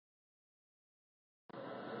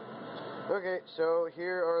Okay, so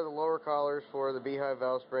here are the lower collars for the beehive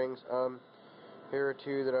valve springs. Here are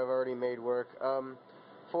two that I've already made work.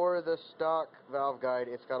 For the stock valve guide,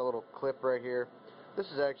 it's got a little clip right here. This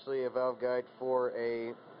is actually a valve guide for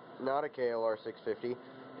not a KLR 650.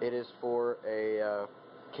 It is for a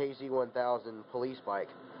KZ1000 police bike.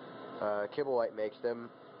 Kibblelight makes them.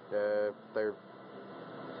 They're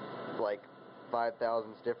like 5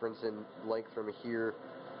 thousandths difference in length from here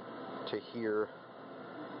to here.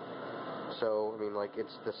 So, I mean, like,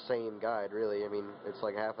 it's the same guide, really. I mean, it's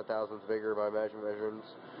like half a thousandth bigger by measurements,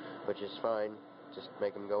 which is fine. Just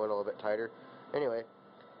make them go in a little bit tighter. Anyway,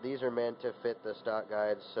 these are meant to fit the stock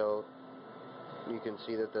guides, so you can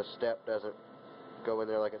see that the step doesn't go in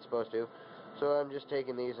there like it's supposed to. So I'm just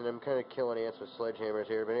taking these, and I'm kind of killing ants with sledgehammers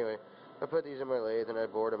here. But anyway, I put these in my lathe, and I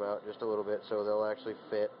bored them out just a little bit so they'll actually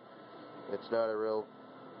fit. It's not a real...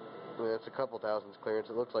 I mean, it's a couple thousandths clearance.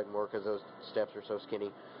 It looks like more because those steps are so skinny.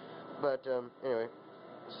 But anyway,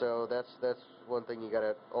 so that's one thing you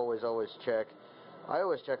gotta always check. I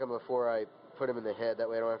always check them before I put them in the head. That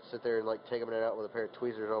way I don't have to sit there and like take them in and out with a pair of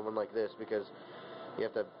tweezers on one like this, because you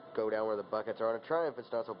have to go down where the buckets are. On a Triumph,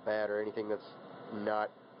 it's not so bad, or anything that's not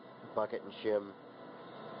bucket and shim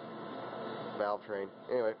valve train.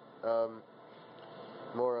 Anyway,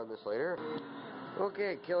 more on this later.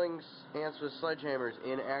 Okay, killing ants with sledgehammers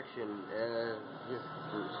in action.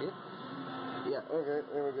 See it? Yeah, okay,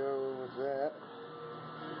 there we go with that.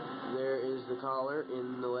 There is the collar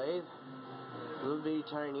in the lathe. A little bitty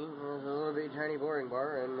tiny. There's a little bitty tiny boring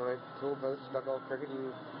bar, and my tool post stuck all crooked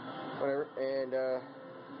and whatever. And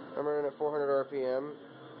I'm running at 400 RPM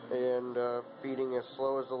and feeding as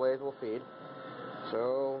slow as the lathe will feed.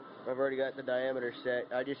 So I've already got the diameter set.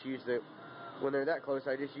 I just use the, when they're that close,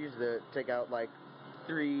 I just use the, take out like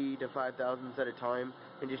 3 to 5 thousandths at a time,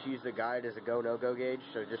 and just use the guide as a go no-go gauge.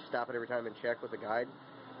 So just stop it every time and check with the guide.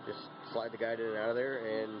 Just slide the guide in and out of there,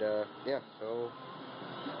 and yeah, so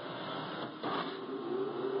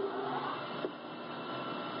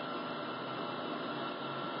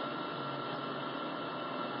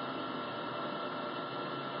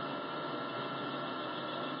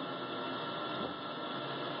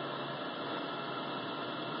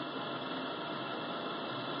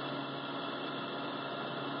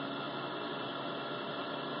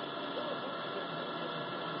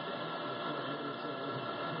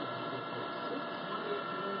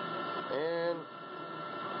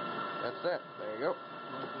that's that. There you go.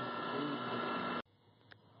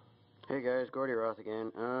 Hey guys, Gordy Roth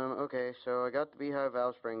again. Okay, so I got the beehive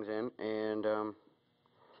valve springs in, and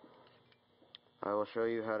I will show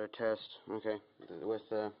you how to test. Okay, with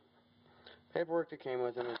the paperwork that came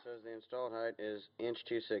with them, it says the installed height is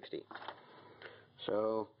 1.260".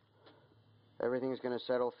 So everything's going to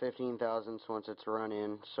settle 15 thousandths once it's run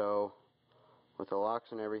in. So with the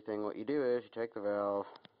locks and everything, what you do is you take the valve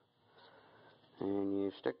and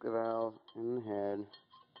you stick the valve in the head,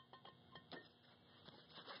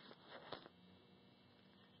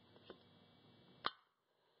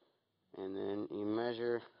 and then you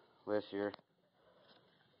measure with your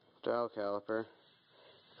dial caliper.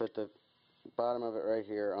 Put the bottom of it right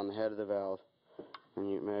here on the head of the valve,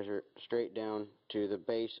 and you measure straight down to the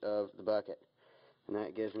base of the bucket, and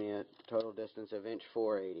that gives me a total distance of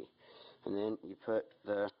 1.480". And then you take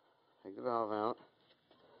the valve out,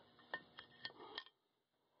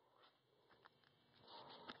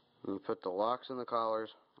 and you put the locks and the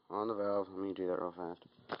collars on the valve. Let me do that real fast.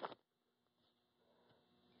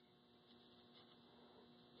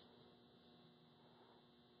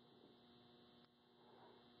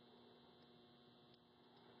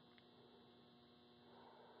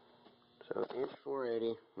 So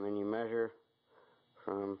 1.480", and then you measure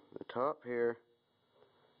from the top here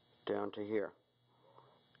down to here,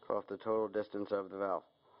 off the total distance of the valve,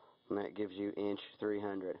 and that gives you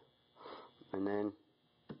 1.300". And then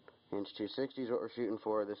 1.260 is what we're shooting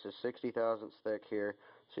for. This is 60 thousandths thick here,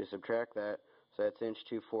 so you subtract that, so that's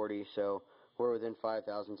 1.240". So we're within 5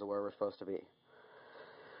 thousandths of where we're supposed to be.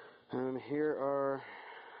 Here are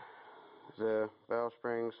the valve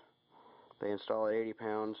springs. They install at 80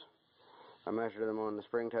 pounds. I measured them on the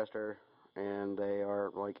spring tester, and they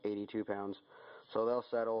are like 82 pounds. So they'll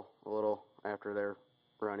settle a little after they're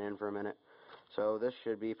run in for a minute. So this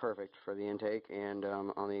should be perfect for the intake. And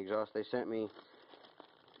on the exhaust, they sent me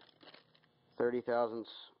 30 thousandths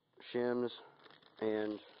shims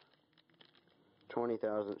and 20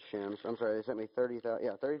 thousandths shims. I'm sorry, they sent me 30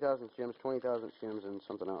 thousandths shims, 20 thousandths shims, and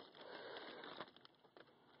something else.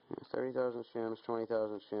 30 thousandths shims, 20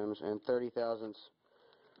 thousandths shims, and 30 thousandths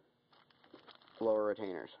lower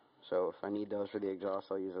retainers. So if I need those for the exhaust,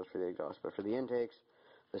 I'll use those for the exhaust. But for the intakes,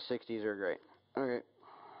 the 60s are great. Okay.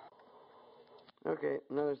 Okay,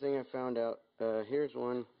 another thing I found out. Here's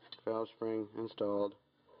one valve spring installed.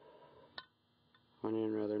 Went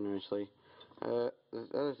in rather nicely. The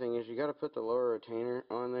other thing is you got to put the lower retainer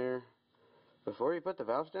on there before you put the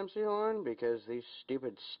valve stem seal on, because these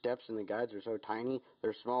stupid steps in the guides are so tiny,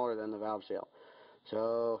 they're smaller than the valve seal.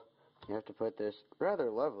 So you have to put this rather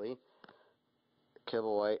lovely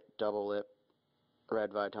Kibble White double lip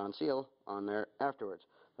red Viton seal on there afterwards.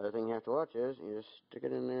 The other thing you have to watch is you just stick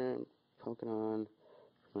it in there and poke it on.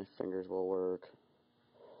 My fingers will work.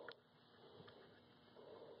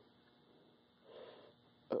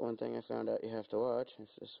 But one thing I found out you have to watch is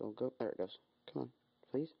this will go. There it goes. Come on,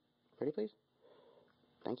 please. Pretty please.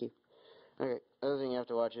 Thank you. Okay, other thing you have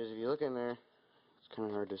to watch is if you look in there, it's kind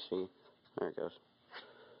of hard to see. There it goes.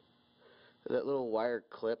 That little wire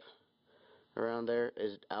clip around there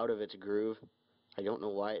is out of its groove. I don't know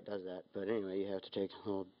why it does that, but anyway, you have to take a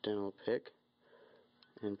little dental pick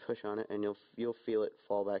and push on it, and you'll feel it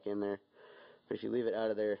fall back in there. But if you leave it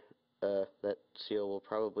out of there, that seal will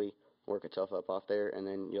probably work itself up off there, and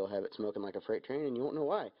then you'll have it smoking like a freight train, and you won't know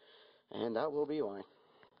why. And that will be why.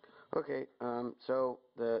 Okay, so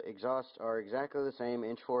the exhausts are exactly the same,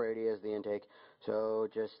 inch 480 as the intake, so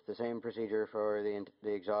just the same procedure for the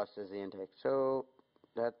exhaust as the intake. So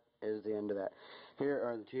that is the end of that. Here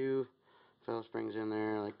are the two valve springs in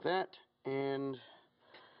there like that, and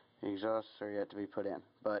the exhausts are yet to be put in.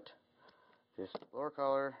 But just lower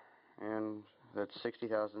collar, and that's 60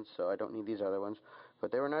 thousandths, so I don't need these other ones.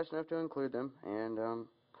 But they were nice enough to include them, and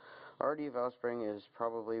RD Valve Spring is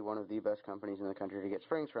probably one of the best companies in the country to get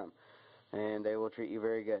springs from, and they will treat you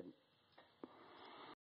very good.